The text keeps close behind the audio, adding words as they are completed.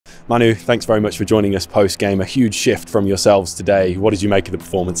Manu, thanks very much for joining us post-game. A huge shift from yourselves today. What did you make of the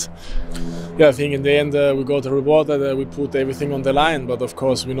performance? Yeah, I think in the end we got a reward that we put everything on the line, but of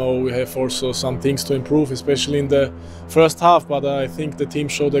course we know we have also some things to improve, especially in the first half, but I think the team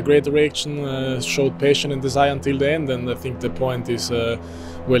showed a great reaction, showed patience and desire until the end, and I think the point is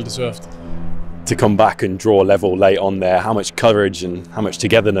well deserved. To come back and draw level late on there, how much courage and how much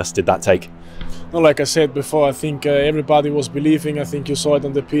togetherness did that take? No, like I said before, I think everybody was believing. I think you saw it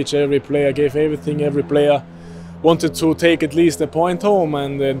on the pitch. Every player gave everything. Every player wanted to take at least a point home,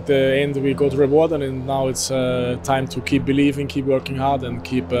 and at the end we got rewarded. And now it's time to keep believing, keep working hard, and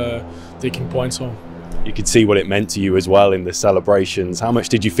keep taking points home. You could see what it meant to you as well in the celebrations. How much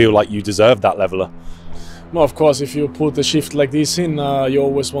did you feel like you deserved that leveler? No, of course, if you put a shift like this in, you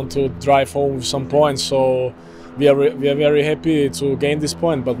always want to drive home with some points. So we are very happy to gain this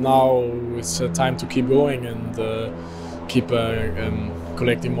point, but now it's time to keep going and keep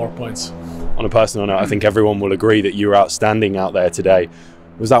collecting more points. On a personal note, I think everyone will agree that you were outstanding out there today.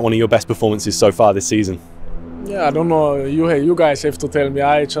 Was that one of your best performances so far this season? Yeah, I don't know. You guys have to tell me.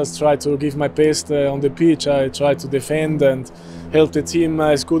 I just try to give my best on the pitch. I try to defend and help the team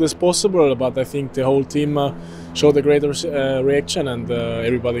as good as possible. But I think the whole team showed a great reaction, and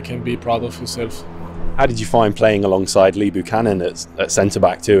everybody can be proud of himself. How did you find playing alongside Lee Buchanan at centre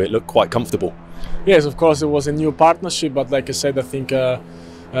back too? It looked quite comfortable. Yes, of course, it was a new partnership. But like I said, I think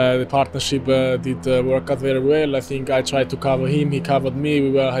the partnership did work out very well. I think I tried to cover him, he covered me.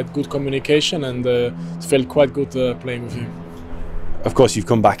 We had good communication, and it felt quite good playing with him. Of course, you've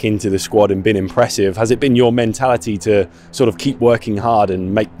come back into the squad and been impressive. Has it been your mentality to sort of keep working hard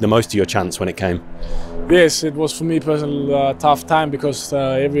and make the most of your chance when it came? Yes, it was for me personally a tough time because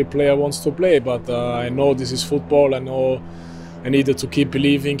every player wants to play, but I know this is football. I know I needed to keep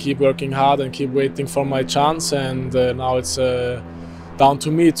believing, keep working hard, and keep waiting for my chance. And now it's down to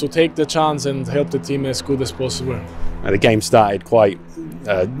me to take the chance and help the team as good as possible. The game started quite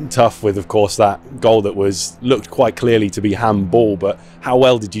tough with, of course, that goal that looked quite clearly to be handball. But how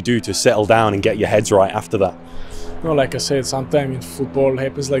well did you do to settle down and get your heads right after that? No, like I said, sometimes in football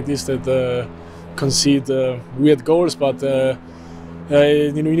happens like this, that concede weird goals, but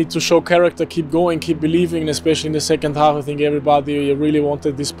you need to show character, keep going, keep believing, and especially in the second half. I think everybody really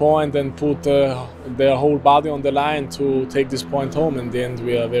wanted this point and put their whole body on the line to take this point home. In the end,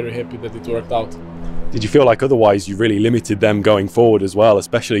 we are very happy that it worked out. Did you feel like otherwise you really limited them going forward as well,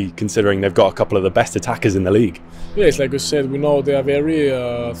 especially considering they've got a couple of the best attackers in the league? Yes, like you said, we know they are very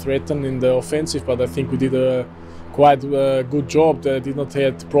threatened in the offensive, but I think we did a quite good job. They did not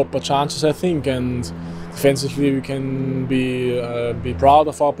have proper chances, I think, and defensively we can be proud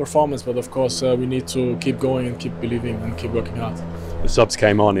of our performance, but of course we need to keep going and keep believing and keep working hard. The subs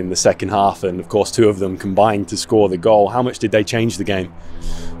came on in the second half, and of course two of them combined to score the goal. How much did they change the game?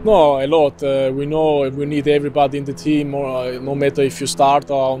 No, a lot. We know we need everybody in the team, no matter if you start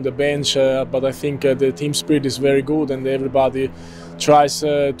or on the bench, but I think the team spirit is very good and everybody tries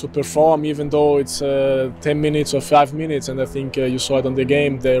to perform even though it's 10 minutes or 5 minutes, and I think you saw it on the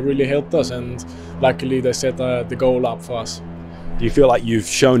game. They really helped us, and luckily they set the goal up for us. Do you feel like you've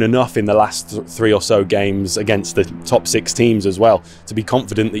shown enough in the last 3 or so games against the top 6 teams as well to be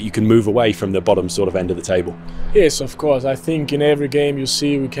confident that you can move away from the bottom sort of end of the table? Yes, of course. I think in every game you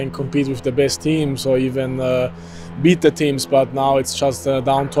see we can compete with the best teams or even beat the teams, but now it's just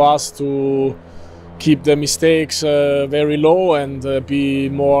down to us to keep the mistakes very low and be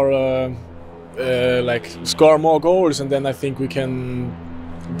more like score more goals, and then I think we can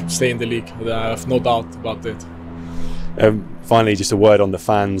stay in the league. I have no doubt about that. Finally, just a word on the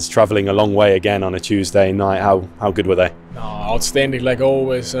fans travelling a long way again on a Tuesday night. How good were they? No, outstanding like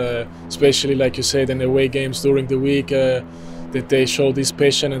always, especially like you said in away games during the week. That they show this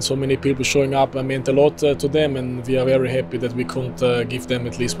passion and so many people showing up meant a lot to them, and we are very happy that we couldn't give them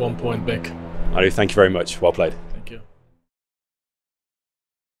at least 1 point back. Thank you very much. Well played.